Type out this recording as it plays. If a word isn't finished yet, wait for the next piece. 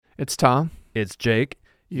It's Tom. It's Jake.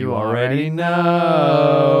 You already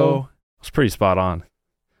know. It's pretty spot on.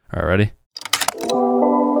 All right, ready?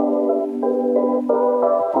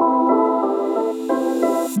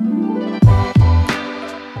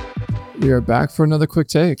 We are back for another quick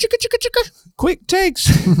take. Chicka, chicka, chicka. Quick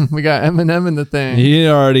takes. We got Eminem in the thing. You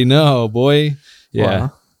already know, boy. Yeah.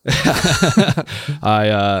 Wow.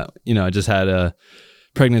 I just had a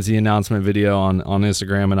pregnancy announcement video on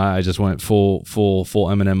Instagram, and I just went full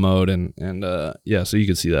Eminem mode, and so you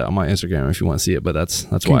can see that on my Instagram if you want to see it. But that's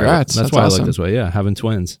Congrats. why that's why awesome. I look this way. Yeah, having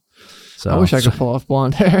twins. So I wish I could pull off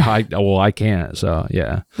blonde hair. I can't. So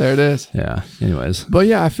yeah. There it is. Yeah. Anyways. But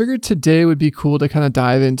yeah, I figured today would be cool to kind of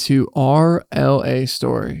dive into our LA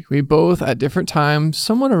story. We both at different times,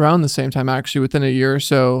 somewhat around the same time, actually within a year or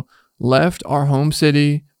so, left our home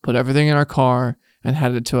city, put everything in our car, and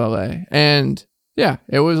headed to LA. And yeah,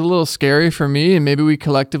 it was a little scary for me, and maybe we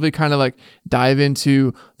collectively kind of like dive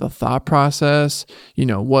into the thought process,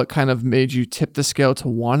 what kind of made you tip the scale to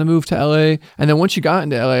want to move to LA, and then once you got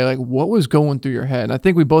into LA, like what was going through your head. And I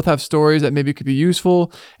think we both have stories that maybe could be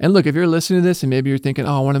useful. And look, if you're listening to this and maybe you're thinking,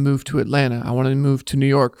 oh, I want to move to Atlanta, I want to move to New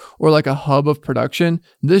York, or like a hub of production,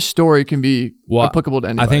 this story can be applicable to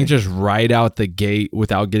anybody. I think just right out the gate,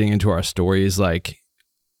 without getting into our stories, like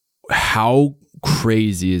how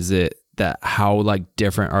crazy is it that how like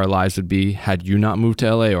different our lives would be had you not moved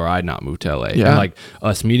to LA or I'd not moved to LA. Yeah. And like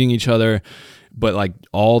us meeting each other, but like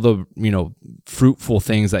all the, fruitful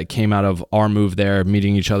things that came out of our move there,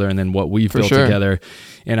 meeting each other, and then what we've built together.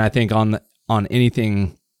 And I think on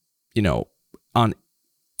anything, on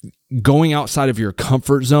going outside of your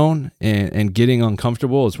comfort zone and getting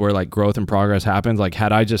uncomfortable is where like growth and progress happens. Like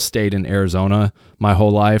had I just stayed in Arizona my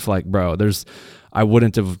whole life, like bro, I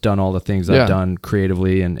wouldn't have done all the things I've done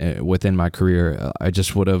creatively and within my career. I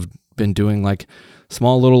just would have been doing like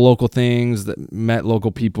small little local things that met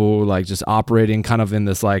local people, like just operating kind of in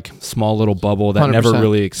this like small little bubble that 100%. Never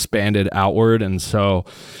really expanded outward. And so,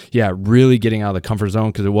 yeah, really getting out of the comfort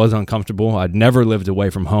zone because it was uncomfortable. I'd never lived away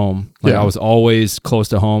from home. Like I was always close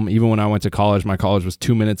to home. Even when I went to college, my college was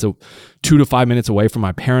 2 to 5 minutes away from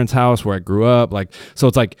my parents' house where I grew up. Like, so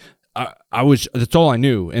it's like, that's all I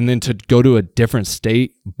knew. And then to go to a different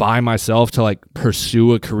state by myself to like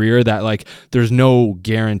pursue a career that like there's no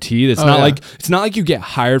guarantee. It's not like you get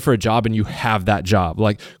hired for a job and you have that job.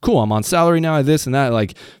 Like, cool, I'm on salary now, this and that.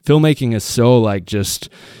 Like filmmaking is so like just,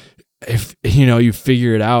 if you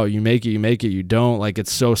figure it out, you make it, you don't. Like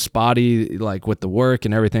it's so spotty like with the work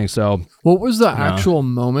and everything. So what was the actual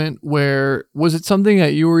moment where, was it something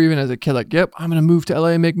that you were even as a kid like, yep, I'm gonna move to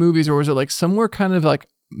LA and make movies, or was it like somewhere kind of like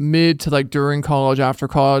mid to like during college, after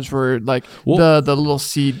college, where like the little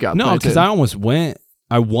seed got planted? No, because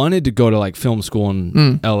I wanted to go to like film school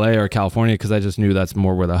in LA or California because I just knew that's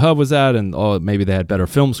more where the hub was at, and maybe they had better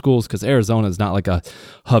film schools because Arizona is not like a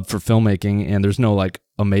hub for filmmaking, and there's no like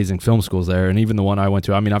amazing film schools there. And even the one I went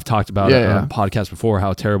to, I mean, I've talked about it on a podcast before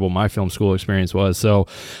how terrible my film school experience was. So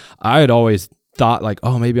I had always thought like,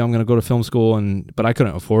 oh, maybe I'm going to go to film school, but I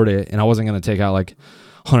couldn't afford it, and I wasn't going to take out like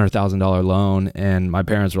 $100,000 loan, and my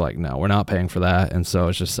parents were like, no, we're not paying for that. And so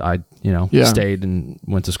it's just I stayed and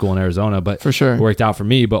went to school in Arizona, but for sure it worked out for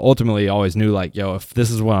me. But ultimately I always knew like, if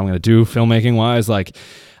this is what I'm going to do filmmaking wise, like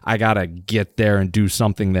I gotta get there and do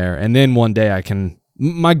something there, and then one day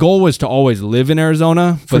my goal was to always live in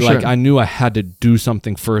Arizona, but like I knew I had to do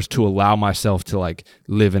something first to allow myself to like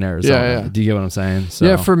live in Arizona. Do you get what I'm saying? So.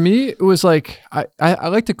 Yeah, for me, it was like, I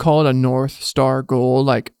like to call it a North Star goal.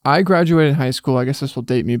 Like I graduated high school, I guess this will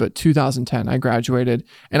date me, but 2010, I graduated,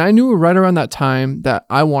 and I knew right around that time that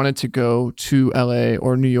I wanted to go to LA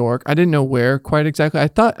or New York. I didn't know where quite exactly. I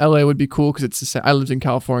thought LA would be cool because I lived in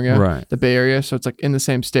California, the Bay Area, so it's like in the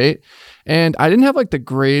same state. And I didn't have like the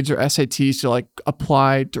grades or SATs to like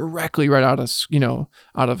apply directly right out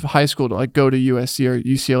of high school to like go to USC or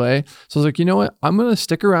UCLA. So I was like, you know what? I'm going to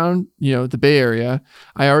stick around, the Bay Area.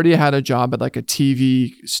 I already had a job at like a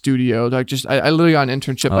TV studio. Like I literally got an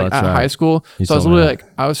internship at high school. So I was literally like,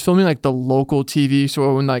 I was filming like the local TV.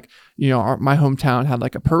 So when like, my hometown had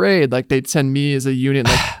like a parade, like they'd send me as a unit,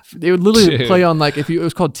 like they would literally play on like, it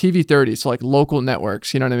was called TV 30. So like local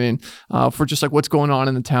networks, you know what I mean? For just like what's going on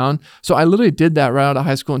in the town. So I literally did that right out of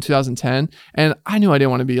high school in 2010. And I knew I didn't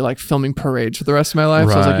want to be like filming parades for the rest of my life.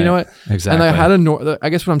 So I was like, you know what? Exactly. And I had I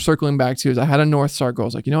guess what I'm circling back to is I had a North Star goal. I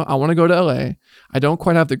was like, I want to go to LA. I don't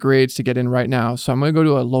quite have the grades to get in right now. So I'm going to go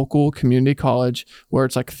to a local community college where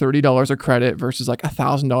it's like $30 a credit versus like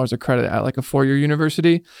 $1,000 a credit at like a 4-year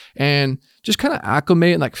university. And and just kind of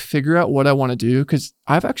acclimate and like figure out what I want to do. Cause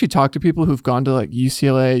I've actually talked to people who've gone to like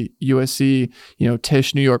UCLA, USC,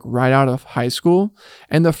 Tisch, New York, right out of high school.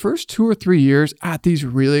 And the first 2 or 3 years at these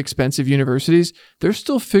really expensive universities, they're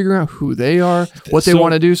still figuring out who they are, what they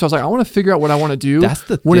want to do. So I was like, I want to figure out what I want to do. That's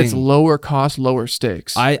the when thing. It's lower cost, lower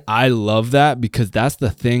stakes. I love that, because that's the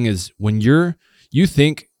thing is when you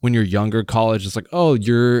think when you're younger, college, it's like, oh,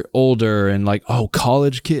 you're older and like, oh,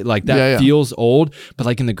 college kid, like that feels old. But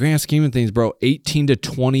like in the grand scheme of things, bro, 18 to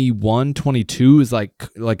 21, 22 is like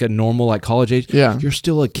a normal like college age. Yeah. You're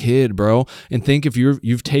still a kid, bro. And think if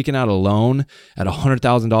you've taken out a loan at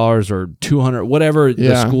 $100,000 or 200, whatever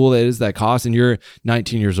the school is that costs, and you're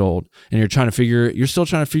 19 years old and you're still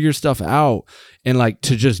trying to figure stuff out. And like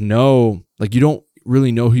to just know, like you don't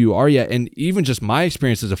really know who you are yet. And even just my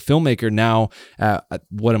experience as a filmmaker now at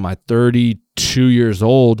what am I, 32 years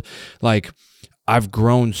old, like I've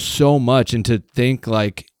grown so much. And to think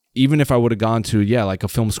like, even if I would have gone to, like a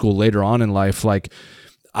film school later on in life, like,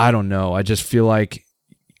 I don't know. I just feel like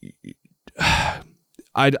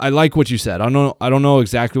I like what you said. I don't know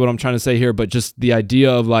exactly what I'm trying to say here, but just the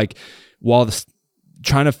idea of like, while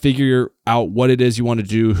trying to figure out what it is you want to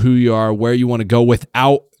do, who you are, where you want to go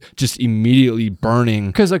without just immediately burning.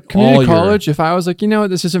 Because like community college, if I was like,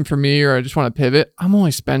 this isn't for me, or I just want to pivot, I'm only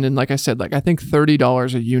spending, like I said, like I think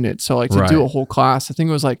 $30 a unit. So like to do a whole class, I think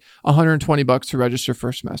it was like $120 to register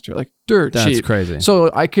first semester, like dirt cheap. That's crazy. So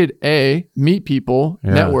I could meet people,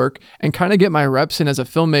 network, and kind of get my reps in as a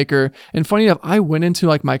filmmaker. And funny enough, I went into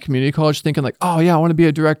like my community college thinking like, oh yeah, I want to be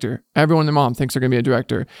a director. Everyone and their mom thinks they're gonna be a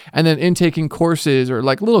director. And then in taking courses or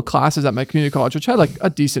like little classes at my community college, which had like a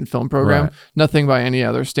decent film program, nothing by any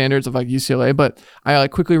other standards of like UCLA, but I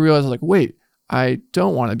like quickly realized I was like, wait, I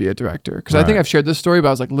don't want to be a director. Because I think I've shared this story, but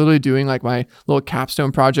I was like literally doing like my little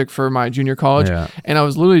capstone project for my junior college. And I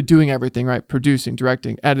was literally doing everything, right? Producing,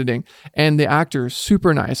 directing, editing. And the actor is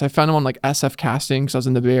super nice. I found him on like SF casting because I was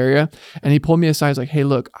in the Bay Area. And he pulled me aside. He's like, hey,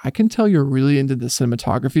 look, I can tell you're really into the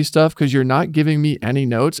cinematography stuff because you're not giving me any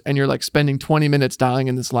notes and you're like spending 20 minutes dialing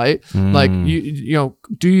in this light. Like,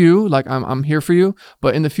 do you, like, I'm here for you.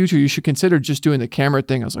 But in the future, you should consider just doing the camera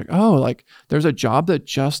thing. I was like, oh, like there's a job that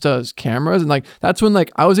just does cameras. And like, that's when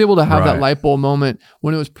like I was able to have that light bulb moment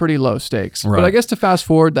when it was pretty low stakes. But I guess to fast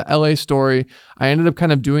forward the LA story, I ended up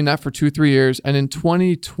kind of doing that for 2-3 years. And in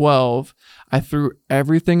 2012, I threw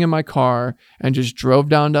everything in my car and just drove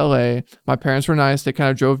down to LA. My parents were nice. They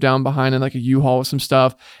kind of drove down behind in like a U-Haul with some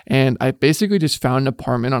stuff. And I basically just found an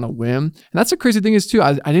apartment on a whim. And that's the crazy thing is too,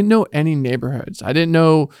 I didn't know any neighborhoods. I didn't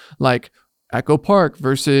know like Echo Park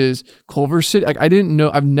versus Culver City. Like I didn't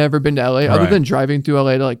know, I've never been to LA other than driving through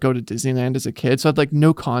LA to like go to Disneyland as a kid. So I had like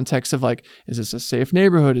no context of like, is this a safe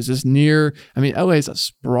neighborhood? Is this near? I mean, LA is a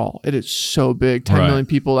sprawl. It is so big, 10 million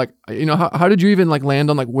people. Like, how did you even like land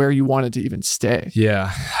on like where you wanted to even stay?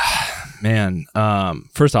 Yeah. Man,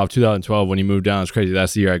 first off, 2012, when you moved down, it's crazy.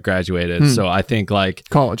 That's the year I graduated. So I think like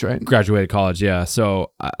college, right? Graduated college. Yeah.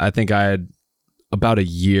 So I think I had about a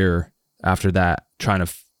year after that trying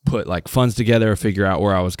to put like funds together, figure out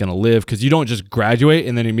where I was going to live. Cause you don't just graduate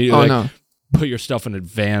and then immediately put your stuff in a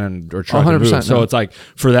van or truck and move. So it's like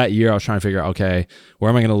for that year, I was trying to figure out, okay, where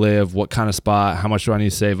am I going to live? What kind of spot? How much do I need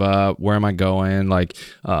to save up? Where am I going? Like,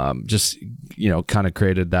 just, kind of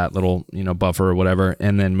created that little, buffer or whatever,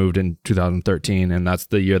 and then moved in 2013. And that's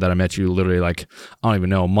the year that I met you, literally like, I don't even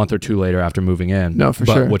know, a month or two later after moving in. No, for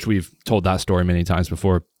sure. Which we've told that story many times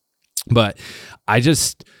before. But I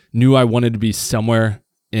just knew I wanted to be somewhere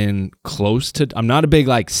in close to, I'm not a big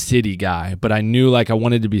like city guy, but I knew like I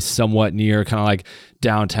wanted to be somewhat near kind of like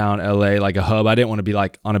downtown LA, like a hub. I didn't want to be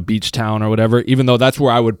like on a beach town or whatever, even though that's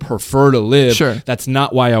where I would prefer to live. Sure. That's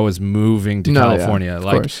not why I was moving to California.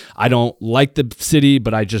 Like course. I don't like the city,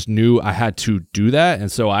 but I just knew I had to do that. And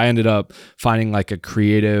so I ended up finding like a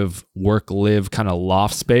creative work, live kind of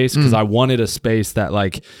loft space because I wanted a space that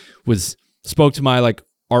like spoke to my like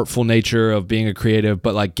artful nature of being a creative,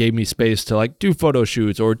 but like gave me space to like do photo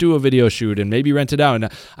shoots or do a video shoot and maybe rent it out. And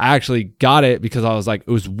I actually got it because I was like,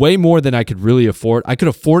 it was way more than I could really afford. I could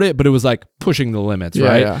afford it, but it was like pushing the limits,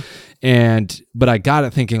 right? Yeah. But I got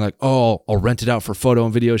it thinking like, oh, I'll rent it out for photo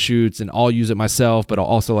and video shoots and I'll use it myself, but I'll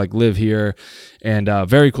also like live here. And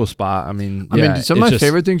very cool spot. I mean, some of my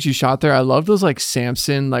favorite things you shot there, I love those like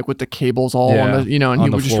Samson, like with the cables all on the, and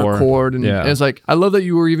you would just record. And it's like, I love that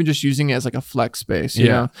you were even just using it as like a flex space, you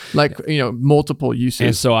know, like, multiple uses.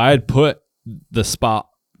 And so I had put the spot,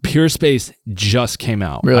 Pure Space just came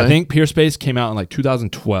out. Really? I think Pure Space came out in like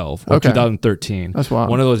 2012 or 2013. That's wild.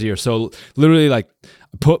 One of those years. So literally like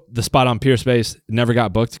put the spot on Peerspace, never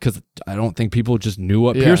got booked because I don't think people just knew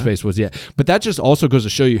what Peerspace was yet. But that just also goes to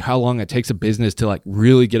show you how long it takes a business to like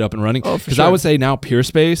really get up and running. Because I would say now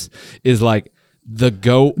Peerspace is like the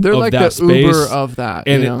goat they're of like that the space. Uber of that.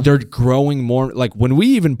 And they're growing more. Like when we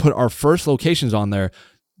even put our first locations on there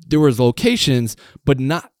was locations, but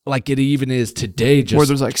not like it even is today, just where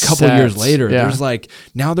there's like a couple years later. Yeah. There's like,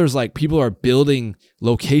 now there's like people are building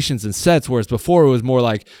locations and sets, whereas before it was more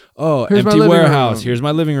like, oh, here's empty warehouse, here's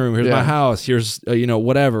my living room, here's my house, here's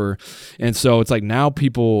whatever. And so it's like now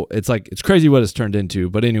people, it's like, it's crazy what it's turned into.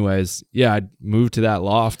 But anyways, yeah, I moved to that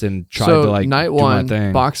loft and tried to like night do one, my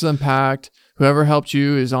thing. boxes unpacked. Whoever helped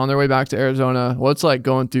you is on their way back to Arizona. What's like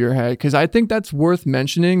going through your head? Because I think that's worth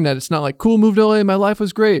mentioning, that it's not like, cool, moved to LA, my life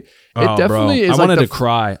was great. It definitely is. I wanted to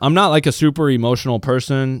cry. I'm not like a super emotional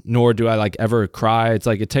person, nor do I like ever cry. It's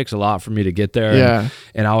like it takes a lot for me to get there. Yeah.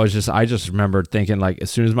 And I just remembered thinking like,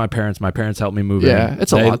 as soon as my parents helped me move in. Yeah,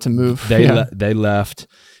 it's a lot to move. They left.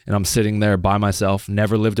 And I'm sitting there by myself,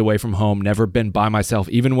 never lived away from home, never been by myself.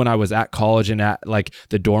 Even when I was at college and at like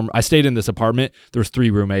the dorm, I stayed in this apartment. There was 3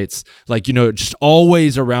 roommates, like, just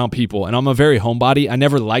always around people. And I'm a very homebody. I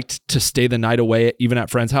never liked to stay the night away, even at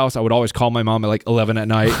friends' house. I would always call my mom at like 11 at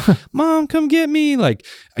night. Mom, come get me. Like,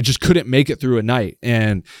 I just couldn't make it through a night.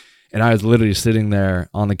 And I was literally sitting there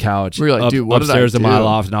on the couch, dude, what upstairs did I in my do?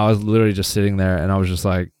 loft. And I was literally just sitting there and I was just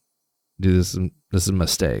like, dude, this is a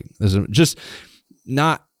mistake. This is just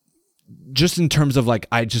not, just in terms of like,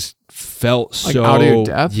 I just felt like so out of your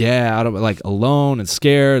depth. Yeah, out of like alone and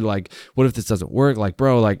scared. Like, what if this doesn't work? Like,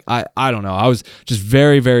 bro, like I don't know. I was just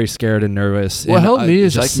very, very scared and nervous. What helped me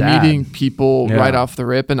is like sad. meeting people right off the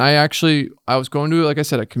rip. And I was going to, like I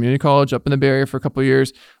said, a community college up in the Bay Area for a couple of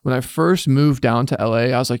years. When I first moved down to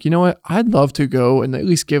LA, I was like, you know what? I'd love to go and at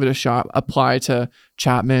least give it a shot, apply to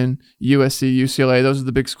Chapman, USC, UCLA. Those are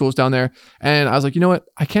the big schools down there. And I was like, you know what?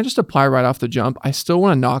 I can't just apply right off the jump. I still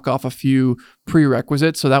want to knock off a few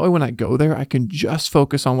prerequisites. So that way, when I go there, I can just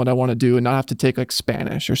focus on what I want to do and not have to take like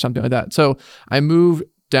Spanish or something like that. So I moved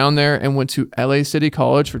down there and went to LA City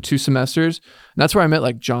College for 2 semesters. And that's where I met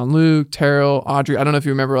like John Luke, Terrell, Audrey. I don't know if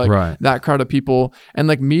you remember like that crowd of people, and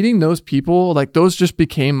like meeting those people, like those just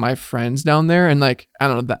became my friends down there. And like, I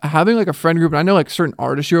don't know, having like a friend group. And I know like certain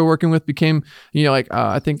artists you were working with became,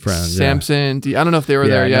 I think friends, Samson, I don't know if they were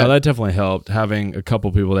there yet. No, that definitely helped having a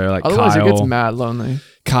couple people there. Like otherwise Kyle, it gets mad lonely.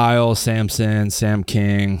 Kyle, Samson, Sam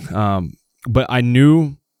King. But I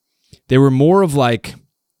knew they were more of like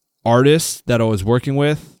artists that I was working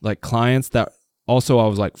with, like clients that also I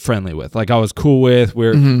was like friendly with, like I was cool with,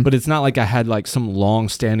 but it's not like I had like some long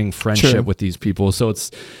standing friendship with these people. So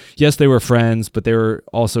it's, yes, they were friends, but they were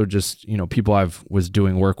also just, people I was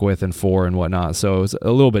doing work with and for and whatnot. So it was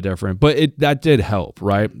a little bit different, but that did help,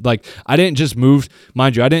 right? Like I didn't just move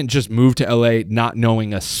to LA not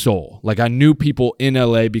knowing a soul. Like I knew people in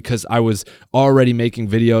LA because I was already making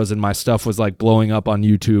videos and my stuff was like blowing up on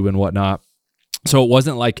YouTube and whatnot. So it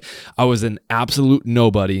wasn't like I was an absolute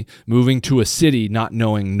nobody moving to a city not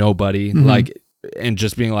knowing nobody, like, and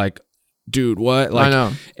just being like, dude, what? Like, I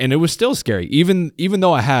know. And it was still scary. Even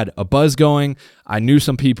though I had a buzz going, I knew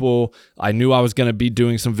some people, I knew I was going to be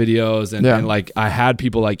doing some videos and like I had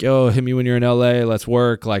people like, yo, hit me when you're in LA, let's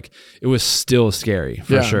work. Like it was still scary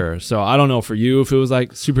for sure. So I don't know for you if it was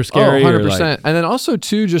like super scary. 100%. Or like, and then also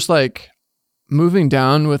too, just like moving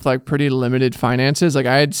down with like pretty limited finances. Like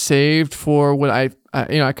I had saved for what I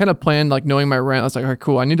kind of planned, like knowing my rent. I was like, all right,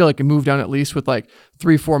 cool. I need to like move down at least with like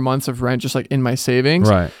 3-4 months of rent, just like in my savings.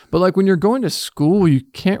 Right. But like when you're going to school, you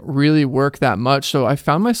can't really work that much. So I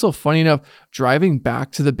found myself, funny enough, driving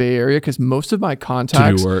back to the Bay Area because most of my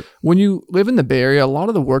contacts, when you live in the Bay Area, a lot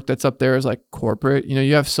of the work that's up there is like corporate.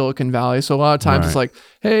 You have Silicon Valley. So a lot of times it's like,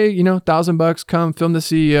 hey, $1,000, come film the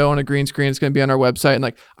CEO on a green screen. It's going to be on our website. And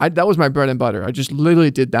like that was my bread and butter. I just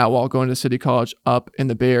literally did that while going to City College up in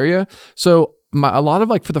the Bay Area. So a lot of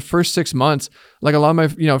like for the first 6 months, like a lot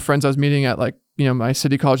of my friends I was meeting at like my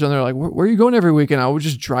City College, and they're like, where are you going every weekend? I would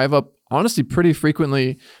just drive up honestly pretty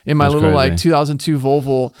frequently in my little like 2002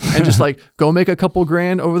 Volvo and just like go make a couple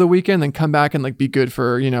grand over the weekend, then come back and like be good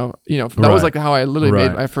for that was like how I literally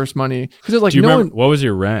made my first money. Because it's like, do you remember what was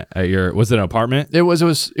your rent at was it an apartment? It was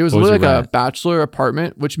literally like a bachelor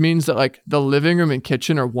apartment, which means that like the living room and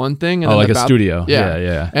kitchen are one thing, and then like a studio.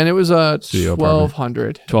 Yeah. And it was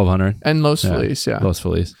 $1,200 and Los Feliz. Los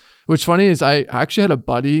Feliz. What's funny is I actually had a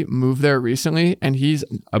buddy move there recently, and he's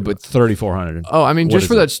about $3,400. Oh, I mean, just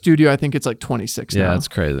for that studio, I think it's like 26 now. Yeah, that's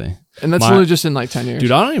crazy. And that's literally just in like 10 years.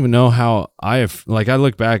 Dude, I don't even know how I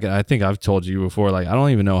look back, and I think I've told you before, like I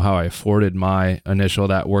don't even know how I afforded my initial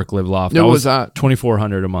that work live loft. What was that?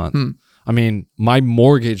 $2,400 a month. I mean, my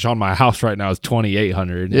mortgage on my house right now is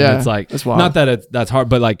 $2,800. Yeah, and it's like, that's wild. not that that's hard,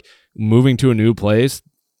 but like moving to a new place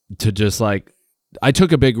to just like, I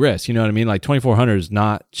took a big risk. You know what I mean? Like $2,400 is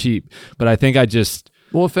not cheap, but I think I just,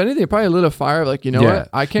 well, if anything, it probably lit a fire. Like, you know Yeah. what?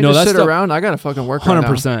 I can't No, just that's sit around. I got to fucking work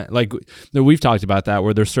 100%. Like we've talked about that,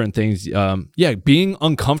 where there's certain things. Being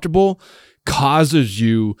uncomfortable causes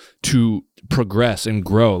you to progress and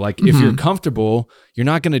grow. Like if you're comfortable, you're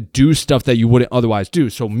not going to do stuff that you wouldn't otherwise do.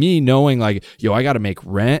 So me knowing like, yo, I got to make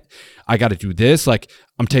rent, I got to do this. Like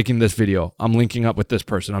I'm taking this video, I'm linking up with this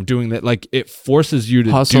person, I'm doing that. Like it forces you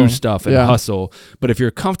to Hustle. do stuff and hustle. But if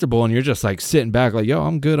you're comfortable and you're just like sitting back, like, yo,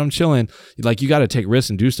 I'm good, I'm chilling. Like you got to take risks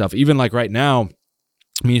and do stuff. Even like right now,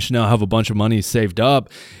 me and Chanel have a bunch of money saved up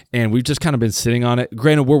and we've just kind of been sitting on it.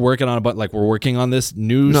 Granted, we're working on it, but like we're working on this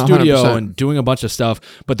new studio 100%. and doing a bunch of stuff,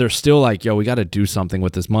 but they're still like, yo, we got to do something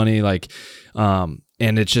with this money. Like, and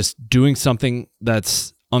it's just doing something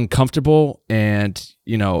that's uncomfortable and,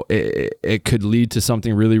 you know, it could lead to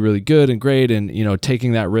something really, really good and great. And, you know,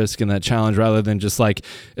 taking that risk and that challenge rather than just like,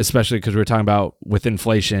 especially because we're talking about with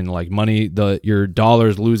inflation, like money, your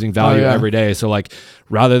dollar's losing value every day. So like,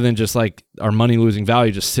 rather than just like our money losing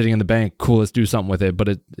value, just sitting in the bank, cool, let's do something with it.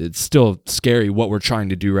 But it's still scary what we're trying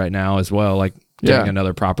to do right now as well. Like getting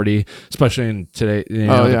another property, especially in today, you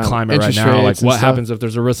know, the climate interest right now, like what stuff. happens if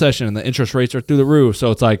there's a recession and the interest rates are through the roof.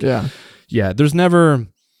 So it's like,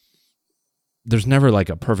 there's never like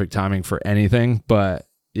a perfect timing for anything, but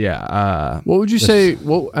what would you say?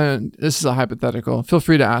 And this is a hypothetical. Feel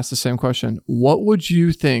free to ask the same question. What would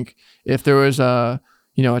you think if there was a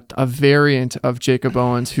variant of Jacob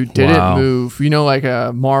Owens who didn't move? You know, like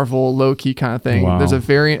a Marvel low-key kind of thing. There's a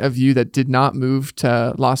variant of you that did not move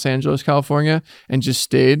to Los Angeles, California, and just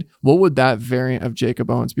stayed. What would that variant of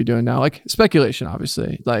Jacob Owens be doing now? Like speculation,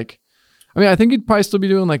 obviously. Like, I mean, I think he'd probably still be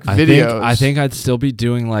doing like videos. I think I'd still be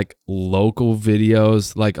doing like local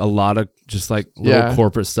videos, like a lot of just like little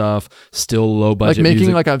corporate stuff, still low budget. Like making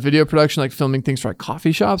music. like a video production, like filming things for like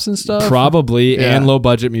coffee shops and stuff. Probably, and low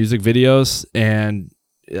budget music videos, and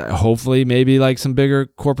hopefully maybe like some bigger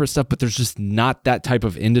corporate stuff, but there's just not that type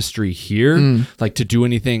of industry here, like to do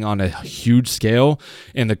anything on a huge scale.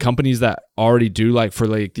 And the companies that already do, like for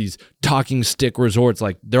like these talking stick resorts,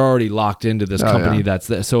 like they're already locked into this company that's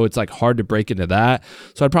there. So it's like hard to break into that.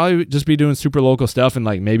 So I'd probably just be doing super local stuff and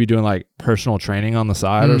like maybe doing like personal training on the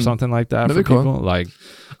side or something like that. That'd for be cool. people. Like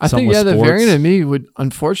I think the variant of me would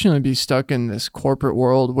unfortunately be stuck in this corporate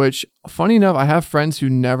world, which funny enough, I have friends who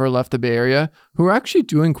never left the Bay Area who are actually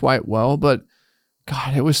doing quite well, but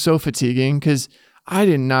God, it was so fatiguing because I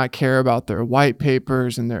did not care about their white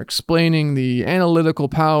papers and they're explaining the analytical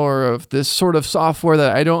power of this sort of software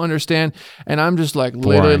that I don't understand. And I'm just like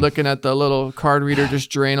literally looking at the little card reader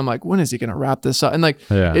just drain. I'm like, when is he going to wrap this up? And like,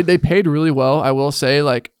 they paid really well. I will say,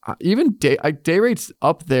 like, even day rates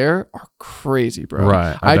up there are crazy, bro.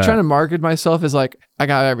 Right. I try to market myself as like, I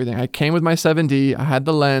got everything. I came with my 7D. I had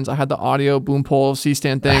the lens. I had the audio boom pole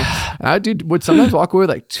C-stand thing. And I would sometimes walk away with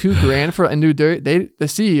like $2,000 for, and dude, the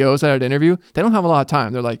CEOs that I'd interview, they don't have a lot of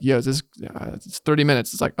time. They're like, yo, it's 30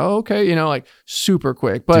 minutes. It's like, oh, okay. You know, like super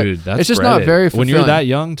quick, but dude, that's it's just Reddit. not very fulfilling. When you're that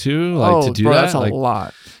young too, like to do bro, that, that's like, a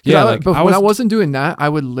lot. Yeah, when I wasn't doing that, I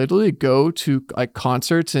would literally go to like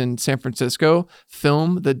concerts in San Francisco,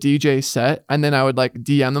 film the DJ set, and then I would like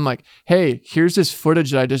DM them like, "Hey, here's this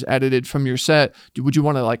footage that I just edited from your set. Would you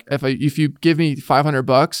want to like if you give me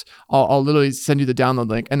 $500, I'll literally send you the download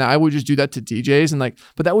link." And I would just do that to DJs and like,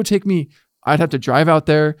 but that would take me. I'd have to drive out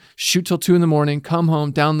there, shoot till 2 a.m, come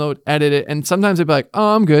home, download, edit it. And sometimes I'd be like,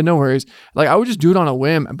 oh, I'm good, no worries. Like I would just do it on a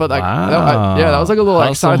whim. But like, that was like a little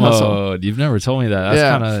like side hustle. You've never told me that.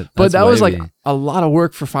 That's but that was like a lot of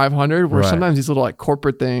work for 500 where sometimes these little like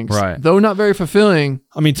corporate things, though not very fulfilling.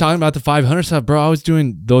 I mean, talking about the 500 stuff, bro, I was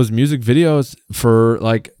doing those music videos for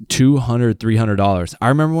like $200, $300. I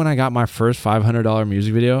remember when I got my first $500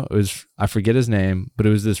 music video, it was, I forget his name, but it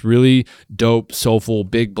was this really dope, soulful,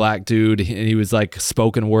 big black dude. And he was like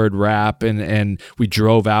spoken word rap. And we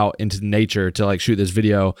drove out into nature to like shoot this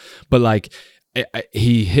video. But like,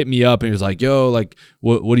 he hit me up and he was like, yo, like,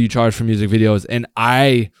 what do you charge for music videos? And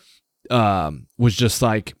I was just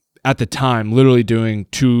like, at the time, literally doing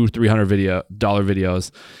 $200-$300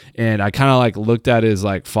 videos. And I kind of like looked at his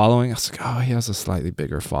like following. I was like, oh, he has a slightly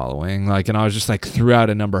bigger following. Like, and I was just like threw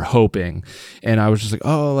out a number hoping. And I was just like,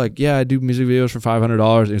 oh, like, yeah, I do music videos for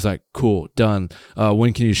 $500. And he's like, cool, done.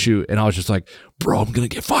 When can you shoot? And I was just like, bro, I'm going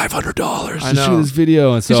to get $500 to shoot this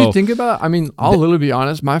video. And so you think about, I mean, I'll literally be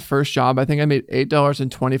honest. My first job, I think I made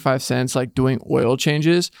 $8.25 like doing oil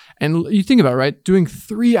changes. And you think about it, right? Doing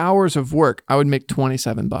 3 hours of work, I would make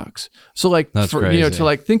 $27. So like, that's crazy. You know, to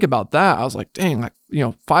like think about that, I was like, dang, like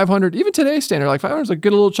 500, even today's standard, like 500 is a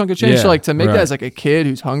good little chunk of change. Yeah, So like to make right. that as like a kid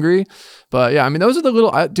who's hungry. But yeah, I mean, those are the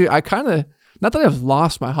little, I kind of, not that I've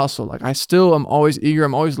lost my hustle. Like I still am always eager.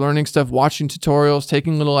 I'm always learning stuff, watching tutorials,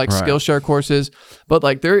 taking little like Right. Skillshare courses. But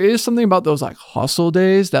like there is something about those like hustle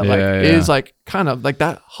days that is like kind of like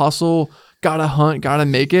that hustle, gotta hunt, gotta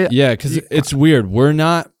make it. Yeah, because it's weird. We're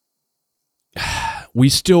not.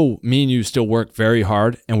 Me and you still work very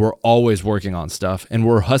hard, and we're always working on stuff, and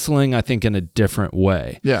we're hustling, I think, in a different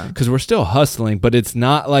way. Yeah. Because we're still hustling, but it's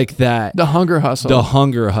not like that. The hunger hustle. The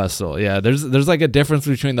hunger hustle. Yeah. There's like a difference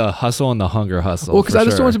between the hustle and the hunger hustle. Well, because I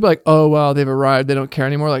just don't want to be like, oh, well, they've arrived. They don't care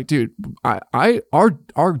anymore. Like, dude,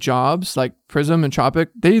 our jobs, like Prism and Tropic,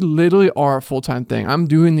 they literally are a full-time thing. I'm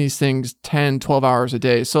doing these things 10, 12 hours a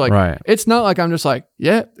day. So like, Right. it's not like I'm just like,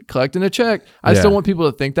 yeah, collecting a check. I still want people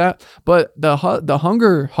to think that. But the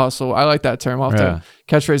hunger hustle, I like that term. I'll have to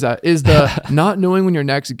catchphrase that, is the not knowing when your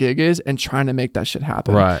next gig is and trying to make that shit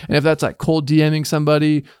happen. Right. And if that's like cold DMing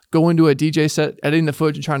somebody, going to a DJ set, editing the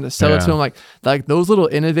footage and trying to sell it to them, like those little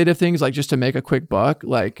innovative things, like just to make a quick buck.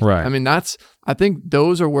 Like, I mean, I think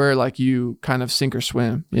those are where like you kind of sink or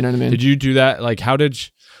swim. You know what I mean? Did you do that? Like, how did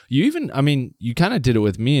you even, I mean, you kind of did it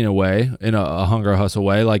with me in a way, in a hunger hustle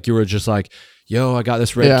way. Like you were just like, yo, I got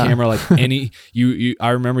this red camera. Like I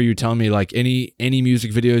remember you telling me like any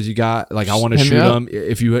music videos you got, like I want to shoot them.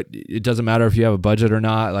 It doesn't matter if you have a budget or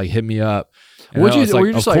not, like hit me up. And were you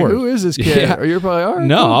just like, who is this kid? Yeah. Or you're probably, all right,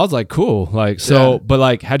 no, cool. I was like, cool. Like, so, but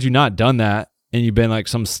like, had you not done that and you've been like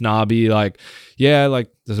some snobby, like, yeah, like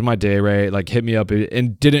this is my day rate, like hit me up,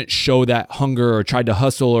 and didn't show that hunger or tried to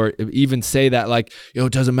hustle or even say that like, yo,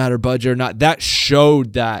 it doesn't matter budget or not, that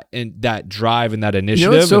showed that and that drive and that initiative. You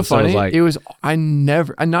know what's so funny?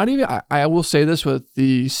 I will say this with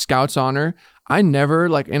the Scouts honor, I never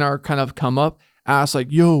like in our kind of come up ask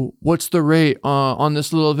like, yo, what's the rate on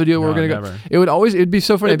this little video we're gonna go? It'd be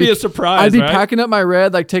so funny. It'd be a surprise. I'd be packing up my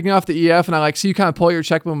red, like taking off the EF, and I like see you kind of pull your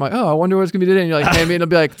checkbook. I'm like, oh, I wonder what it's gonna be today. And you're like, hey, it'll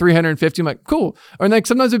be like 350. I'm like, cool. Or like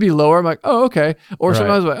sometimes it'd be lower. I'm like, oh, okay. Or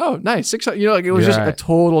sometimes I'm like, oh, nice, 600. You know, like it was just a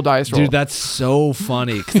total dice roll. Dude, that's so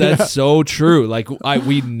funny because that's so true. Like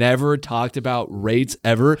we never talked about rates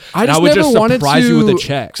ever. I would just surprise you with a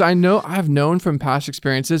check. Because I've known from past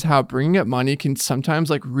experiences how bringing up money can sometimes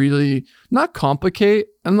like really not complicate.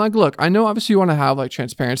 And like, look, I know obviously you want to have like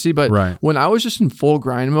transparency, but when I was just in full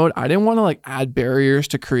grind mode, I didn't want to like add barriers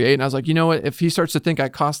to create. And I was like, you know what, if he starts to think I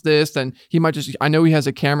cost this, then he might just, I know he has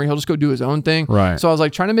a camera, he'll just go do his own thing. Right. So I was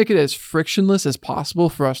like trying to make it as frictionless as possible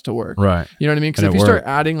for us to work. Right. You know what I mean? Because if you start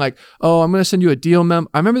adding like, oh, I'm going to send you a deal memo.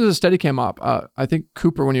 I remember there's a Steadicam op. I think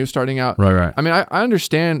Cooper, when he was starting out. Right. I mean, I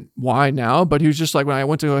understand why now, but he was just like, when I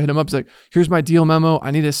went to go hit him up, he's like, here's my deal memo.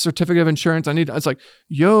 I need a certificate of insurance. It's like,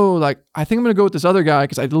 yo, like, I think I'm going to go with this other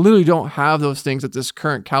guy because I literally don't have those things at this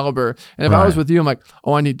current caliber. And if I was with you, I'm like,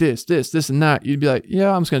 oh, I need this, and that. You'd be like,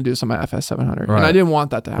 yeah, I'm just going to do this on my FS 700. And I didn't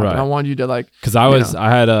want that to happen. I wanted you to like, because I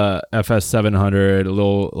had a FS 700, a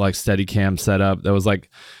little like Steadicam setup that was like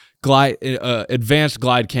advanced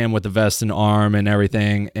glide cam with the vest and arm and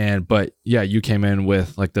everything. But yeah, you came in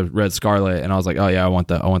with like the red Scarlet, and I was like, oh yeah, I want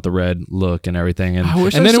the red look and everything. And I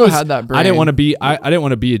wish and I then still had that brain. I didn't want to be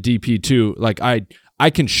a DP too. Like I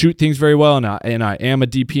can shoot things very well, and I am a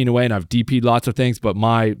DP in a way, and I've DP'd lots of things, but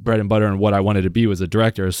my bread and butter and what I wanted to be was a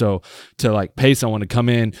director. So to like pay someone to come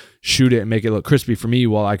in, shoot it, and make it look crispy for me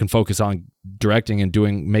while I can focus on directing and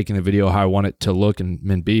making the video how I want it to look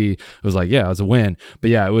and be, it was like, yeah, it was a win. But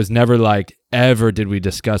yeah, it was never like, ever did we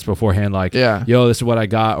discuss beforehand like, yo, this is what I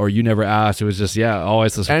got, or you never asked. It was just,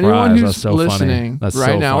 always a surprise. Anyone who's That's so listening funny. That's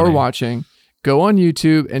right so now funny. or watching, go on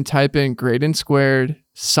YouTube and type in Graydon Squared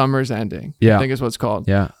Summer's Ending. I think is what it's called.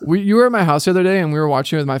 You were at my house the other day and we were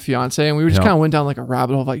watching it with my fiance, and we just kind of went down like a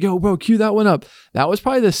rabbit hole of like, yo bro, cue that one up. That was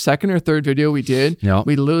probably the second or third video we did.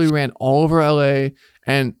 We literally ran all over LA,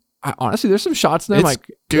 and honestly, there's some shots in there. Like,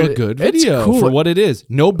 dude, a good video cool. for what it is.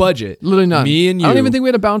 No budget. Literally none. Me and you. I don't even think we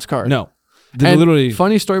had a bounce card. No. And literally.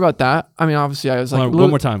 Funny story about that. I mean, obviously I was like, one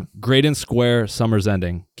more time. Graydon Square, Summer's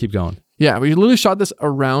Ending. Keep going. Yeah, we literally shot this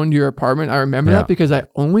around your apartment. I remember that because I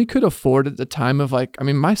only could afford at the time of like, I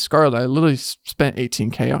mean, my Scarlet, I literally spent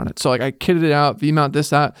 $18K on it. So like I kitted it out, V-mount,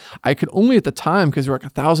 this, that. I could only at the time, because we were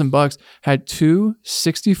like $1,000, had two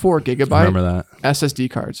 64 gigabyte remember that.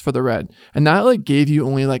 SSD cards for the red. And that like gave you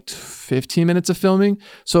only like 15 minutes of filming.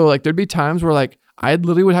 So like there'd be times where like I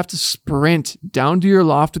literally would have to sprint down to your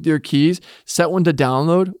loft with your keys, set one to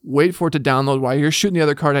download, wait for it to download while you're shooting the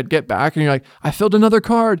other card. I'd get back and you're like, I filled another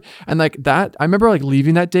card. And like that, I remember like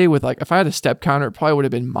leaving that day with like, if I had a step counter, it probably would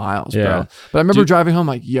have been miles, bro. But I remember driving home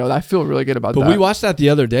like, yo, I feel really good about that. But we watched that the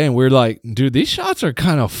other day and we were like, dude, these shots are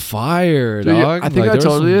kind of fire, dude, dog. I think I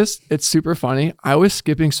told you this. It's super funny. I was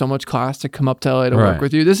skipping so much class to come up to LA to work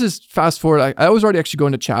with you. This is fast forward. I was already actually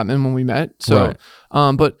going to Chapman when we met. So,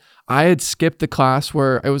 but I had skipped the class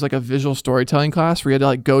where it was like a visual storytelling class where you had to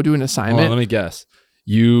like go do an assignment. Hold on, let me guess.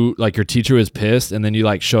 You like your teacher was pissed and then you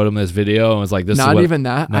like showed him this video and was like, this not is what, even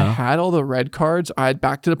that. No? I had all the red cards. I had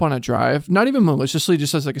backed it up on a drive, not even maliciously,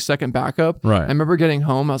 just as like a second backup. Right. I remember getting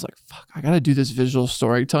home. I was like, fuck, I got to do this visual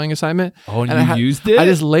storytelling assignment. Oh, and you used it? I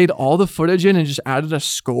just laid all the footage in and just added a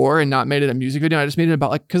score and not made it a music video. I just made it about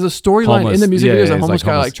like, because the storyline in the music video is a homeless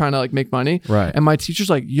guy like trying to like make money. Right. And my teacher's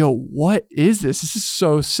like, yo, what is this? This is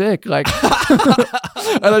so sick. Like,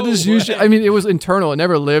 and I just used it. I mean, it was internal. It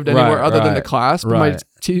never lived anywhere other than the class. But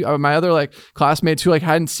my other like classmates who like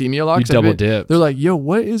hadn't seen me a lot. You double dipped. They're like, yo,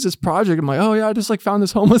 what is this project? I'm like, oh yeah, I just like found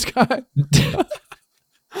this homeless guy.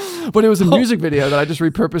 But it was a music video that I just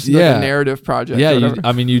repurposed like a narrative project. Yeah,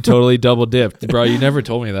 you totally double dipped, bro. You never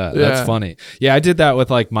told me that. That's funny. Yeah, I did that with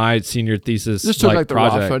like my senior thesis. Just took like the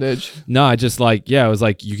raw footage. No, I just like it was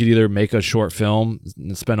like you could either make a short film,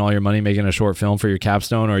 and spend all your money making a short film for your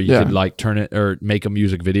capstone, or you could like turn it or make a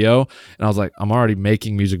music video. And I was like, I'm already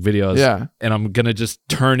making music videos, and I'm gonna just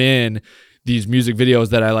turn in these music videos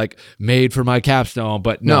that I like made for my capstone,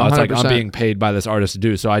 but no, it's 100%. Like I'm being paid by this artist to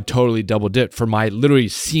do. So I totally double dipped for my literally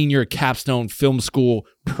senior capstone film school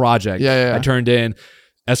project. I turned in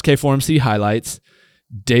SK4MC highlights,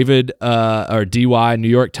 David or DY New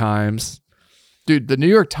York Times. Dude, the New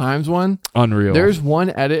York Times one, unreal. There's one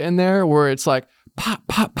edit in there where it's like pop,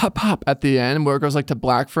 pop, pop, pop at the end where it goes like to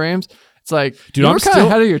black frames. It's like, dude, I'm kind of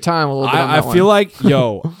ahead of your time a little bit. I feel like,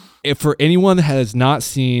 yo, if for anyone that has not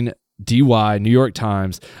seen DY New York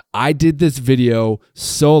Times, I did this video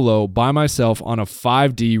solo by myself on a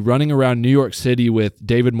 5D running around New York City with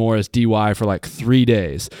David Morris DY for like 3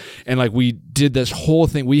 days. And like we did this whole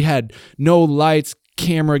thing. We had no lights,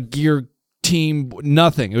 camera, gear, team,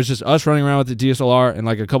 nothing. It was just us running around with the DSLR and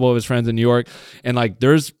like a couple of his friends in New York. And like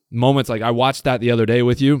there's moments like I watched that the other day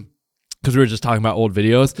with you because we were just talking about old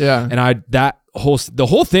videos. Yeah. And the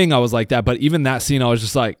whole thing I was like that, but even that scene I was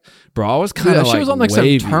just like, bro, I was kind of like, she was on like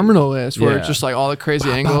wavy. some terminal list where it's just like all the crazy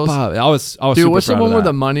angles. I was dude, super what's the proud one of where that.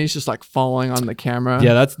 the money's just like falling on the camera?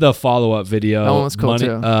 Yeah, that's the follow-up video. That one was cool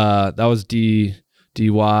too. That was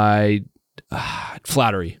DY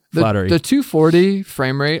Flattery. The 240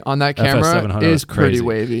 frame rate on that camera is pretty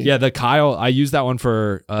wavy. Yeah, I used that one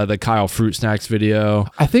for the Kyle Fruit Snacks video.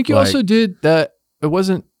 I think you also did that. It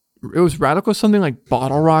was Radical something like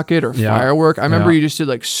Bottle Rocket or Firework. I remember you just did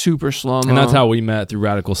like super slow-mo. And that's how we met, through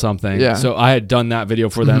Radical something. Yeah. So I had done that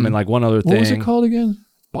video for them and like one other thing. What was it called again?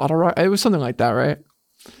 Bottle Rocket? It was something like that, right?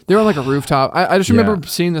 They were on like a rooftop. I just remember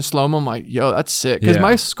seeing the slow-mo. I'm like, yo, that's sick. Because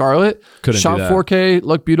my Scarlett shot 4K,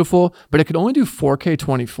 looked beautiful, but it could only do 4K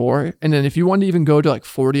 24. And then if you wanted to even go to like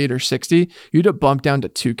 48 or 60, you'd have bumped down to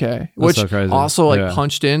 2K, which also like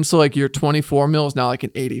punched in. So like your 24 mil is now like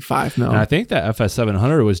an 85 mil. And I think that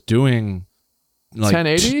FS700 was doing like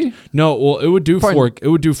 1080. No, well, it would do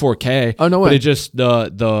 4K. Oh no way! But it just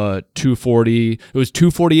the 240. It was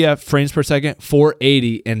 240 frames per second,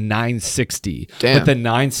 480 and 960. Damn. But the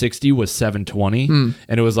 960 was 720, and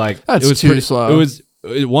it was like it was too slow.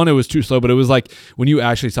 It was too slow, but it was like when you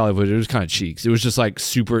actually saw the footage, it was kind of cheeks. It was just like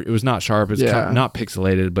super. It was not sharp. It was kind of not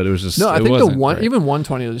pixelated, but it was just no. I think the one, even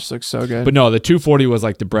 120 just looks so good. But no, the 240 was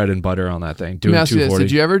like the bread and butter on that thing. Doing 240.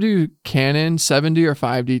 Did you ever do Canon 70 or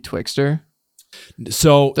 5D Twixtor?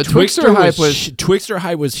 So the Twixtor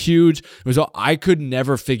hype was huge. It was I could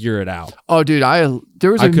never figure it out. Oh, dude,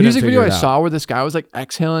 there was a music video I saw where this guy was like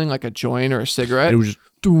exhaling like a joint or a cigarette. It was just,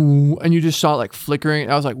 and you just saw it like flickering.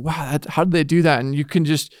 And I was like, wow, how did they do that? And you can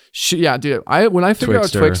just dude. When I figured out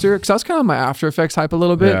Twixtor, because I was kind of my After Effects hype a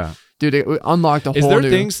little bit, dude, it unlocked a whole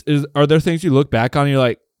new. Are there things you look back on and you're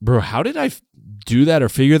like, bro, how did I do that or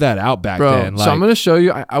figure that out back then? Like, so I'm gonna show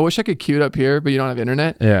you. I wish I could cue it up here, but you don't have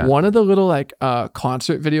internet. Yeah. One of the little like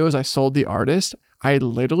concert videos I sold the artist, I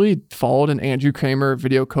literally followed an Andrew Kramer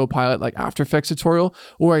Video Copilot like After Effects tutorial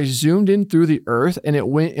where I zoomed in through the earth and it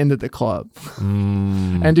went into the club.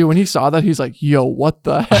 And dude, when he saw that, he's like, yo, what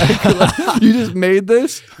the heck? Like, you just made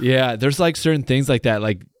this? Yeah, there's like certain things like that.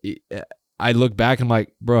 Like I look back and I'm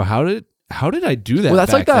like, bro, how how did I do that? Well,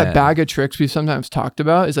 that's like that then? bag of tricks we've sometimes talked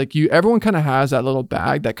about. Is like everyone kind of has that little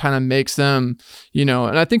bag that kind of makes them, and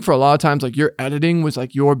I think for a lot of times, like your editing was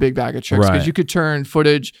like your big bag of tricks because you could turn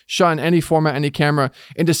footage shot in any format, any camera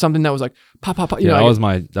into something that was like pop, pop, pop. That was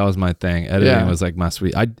my thing. Editing was like my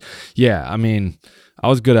sweet. I mean, I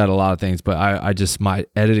was good at a lot of things, but I just, my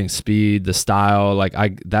editing speed, the style, like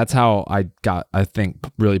that's how I got, I think,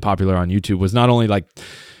 really popular on YouTube. Was not only like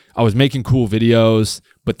I was making cool videos,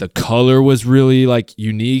 but the color was really like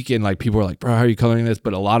unique, and like people were like, bro, how are you coloring this?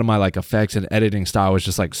 But a lot of my like effects and editing style was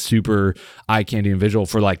just like super eye candy and visual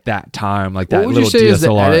for like that time, like that little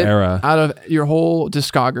DSLR era. Out of your whole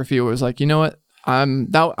discography was like, you know what? I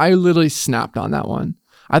literally snapped on that one.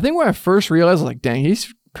 I think when I first realized, I was like, dang,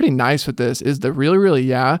 he's pretty nice with this, is the really, really,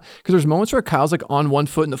 because there's moments where Kyle's like on one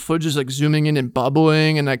foot and the footage is like zooming in and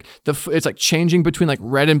bubbling, and like it's like changing between like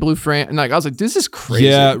red and blue frame, and like I was like, this is crazy.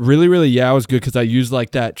 Yeah, really, really, it was good because I used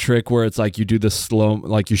like that trick where it's like you do the slow,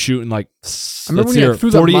 like you shoot in like, I remember when you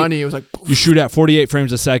threw the money, it was like you shoot at 48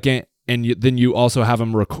 frames a second. And then you also have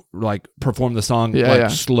them like perform the song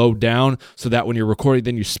slowed down, so that when you're recording,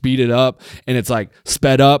 then you speed it up and it's like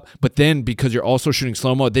sped up. But then because you're also shooting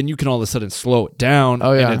slow mo, then you can all of a sudden slow it down.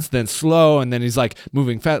 And it's then slow, and then he's like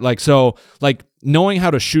moving fast. Like so, like knowing how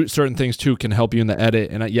to shoot certain things too can help you in the edit.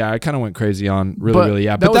 And I kind of went crazy on really.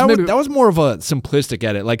 But that was more of a simplistic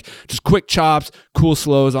edit, like just quick chops, cool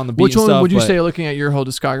slows on the beat. Which one would you say, looking at your whole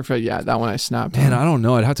discography? Yeah, that one I snapped. Man, I don't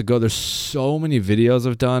know. I'd have to go. There's so many videos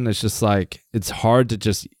I've done. It's just like, it's hard to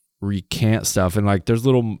just recant stuff. And like, there's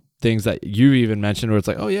little things that you even mentioned where it's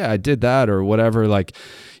like, oh yeah, I did that or whatever. Like,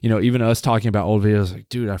 even us talking about old videos, like,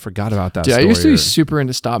 dude, I forgot about that. Yeah, story. I used to be super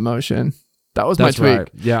into stop motion. That's my tweak. Right.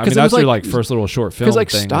 Yeah, I mean, that's your like first little short film. Because like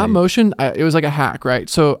stop motion, it was like a hack, right?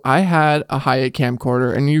 So I had a Hi8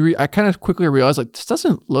 camcorder, and I kind of quickly realized like this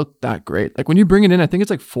doesn't look that great. Like when you bring it in, I think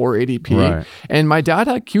it's like 480p. Right. And my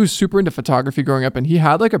dad he was super into photography growing up, and he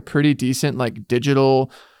had like a pretty decent like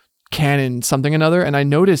digital Canon something another. And I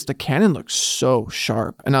noticed the Canon looks so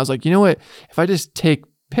sharp, and I was like, you know what? If I just take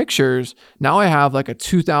pictures, now I have like a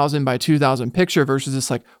 2000 by 2000 picture versus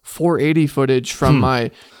this like 480 footage from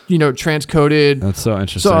my transcoded. That's so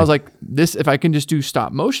interesting. So I was like, if I can just do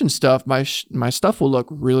stop motion stuff, my stuff will look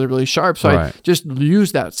really, really sharp. So I just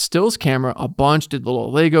used that stills camera a bunch, did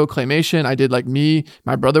little Lego claymation. I did like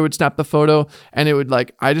my brother would snap the photo, and it would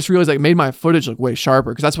like, I just realized like made my footage look way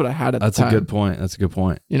sharper because that's what I had at the time. That's a good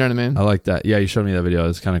point. You know what I mean? I like that. Yeah, you showed me that video.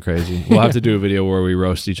 It's kind of crazy. We'll have to do a video where we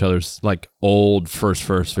roast each other's like old first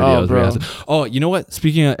videos. Oh, you know what?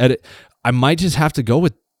 Speaking of edit, I might just have to go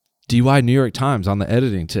with DY New York Times on the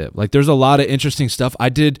editing tip. Like there's a lot of interesting stuff. I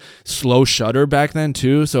did slow shutter back then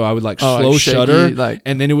too. So I would like slow shutter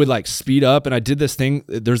and then it would like speed up. And I did this thing.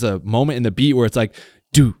 There's a moment in the beat where it's like,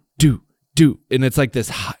 do. And it's like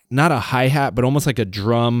this, not a hi-hat, but almost like a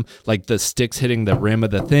drum, like the sticks hitting the rim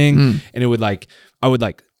of the thing. And it would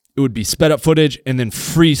be sped up footage and then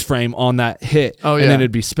freeze frame on that hit. And then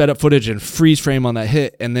it'd be sped up footage and freeze frame on that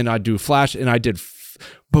hit. And then I'd do flash, and I did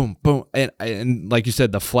boom, boom. And like you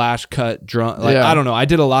said, the flash cut drum, like, I don't know. I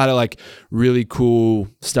did a lot of like really cool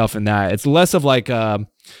stuff in that. It's less of like,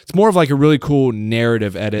 it's more of like a really cool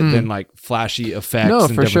narrative edit than like flashy effects. No,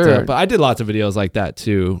 and for sure. Stuff. But I did lots of videos like that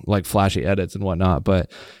too, like flashy edits and whatnot.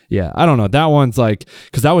 But yeah, I don't know. That one's like,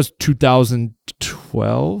 cause that was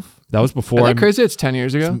 2012. That was before. Isn't that crazy? It's 10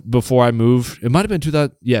 years ago. Before I moved. It might have been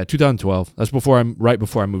 2012. That's right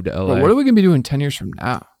before I moved to LA. But what are we going to be doing 10 years from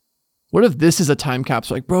now? What if this is a time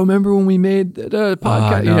capsule? Like, bro, remember when we made the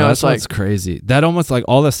podcast? It's like, crazy. That almost like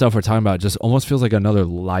all the stuff we're talking about just almost feels like another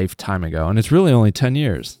lifetime ago. And it's really only 10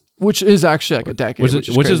 years. Which is actually like a decade.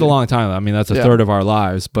 Which is a long time. I mean, that's a third of our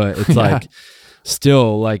lives, but it's like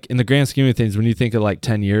still like in the grand scheme of things, when you think of like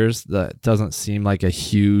 10 years, that doesn't seem like a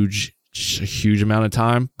huge amount of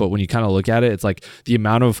time. But when you kind of look at it, it's like the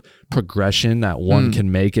amount of progression that one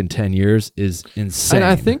can make in 10 years is insane.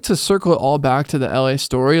 And I think to circle it all back to the LA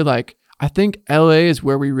story, like, I think LA is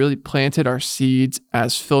where we really planted our seeds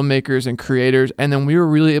as filmmakers and creators. And then we were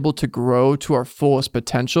really able to grow to our fullest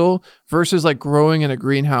potential versus like growing in a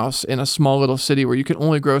greenhouse in a small little city where you can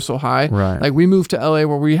only grow so high. Right. Like we moved to LA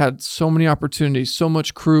where we had so many opportunities, so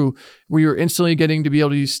much crew. We were instantly getting to be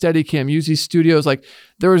able to use Steadicam, use these studios. Like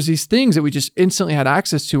there was these things that we just instantly had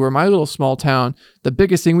access to, where my little small town, the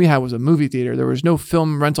biggest thing we had was a movie theater. There was no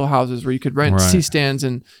film rental houses where you could rent C-stands.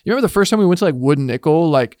 And you remember the first time we went to like Wooden Nickel,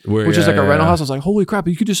 like which is like a rental house? I was like, holy crap,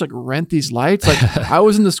 you could just like rent these lights. Like I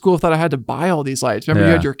was in the school, thought I had to buy all these lights. Remember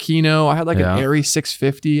you had your Kino. I had like an Arri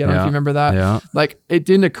 650. I don't know if you remember remember that? Yeah. Like it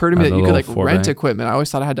didn't occur to me Had that the you could little like rent Forbank. equipment. I always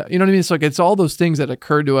thought I had to, you know what I mean? So like it's all those things that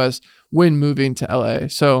occurred to us when moving to LA.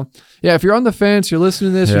 So yeah, if you're on the fence, you're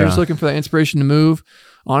listening to this, you're Yeah. just looking for that inspiration to move.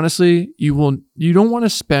 Honestly, you don't want to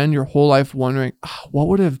spend your whole life wondering what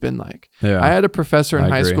would it have been like. Yeah. I had a professor in I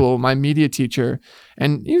high agree. school, my media teacher,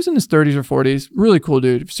 and he was in his 30s or 40s, really cool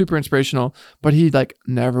dude, super inspirational, but he like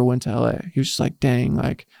never went to LA. He was just like, dang,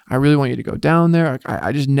 like I really want you to go down there. Like,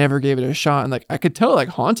 I just never gave it a shot. And like I could tell it like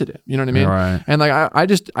haunted him, you know what I mean? Right. And like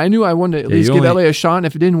I knew I wanted to at Yeah, least you give only- LA a shot. And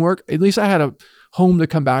if it didn't work, at least I had a home to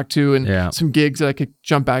come back to and Yeah. some gigs that I could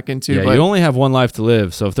jump back into. Yeah, But you only have one life to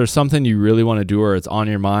live. So if there's something you really want to do or it's on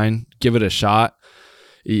your mind, give it a shot.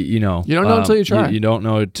 You know, You don't know until you try. You don't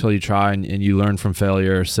know until you try, and you learn from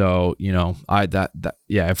failure. So you know,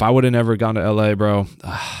 if I would have never gone to LA, bro,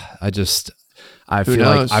 I Who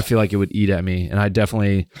knows? feel like it would eat at me, and I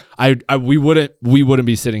definitely, we wouldn't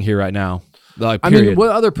be sitting here right now. Like, I mean, period. what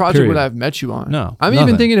other project Period. would I have met you on? No, I'm nothing.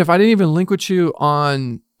 even thinking if I didn't even link with you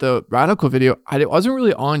on the Radical video, I wasn't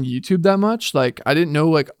really on YouTube that much. Like I didn't know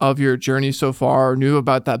like of your journey so far or knew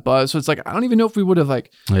about that buzz. So it's like, I don't even know if we would have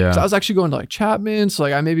like, Yeah. 'cause I was actually going to like Chapman. So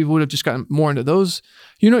like I maybe would have just gotten more into those,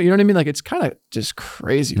 you know what I mean? Like it's kind of just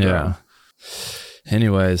crazy, bro. Yeah.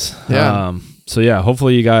 Anyways, Yeah. so yeah,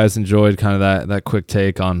 hopefully you guys enjoyed kind of that quick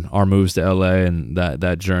take on our moves to LA and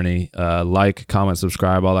that journey. Like, comment,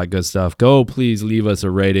 subscribe, all that good stuff. Go, please leave us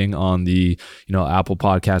a rating on the Apple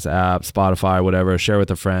Podcast app, Spotify, whatever. Share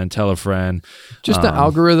with a friend, tell a friend. Just the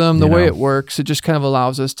algorithm, the you way know. it works, it just kind of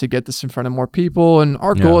allows us to get this in front of more people. And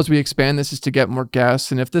our goal as we expand this is to get more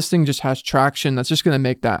guests. And if this thing just has traction, that's just going to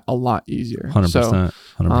make that a lot easier. 100%. So,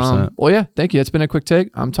 100%. well, yeah, thank you. It's been a quick take.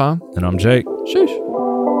 I'm Tom. And I'm Jake. Sheesh.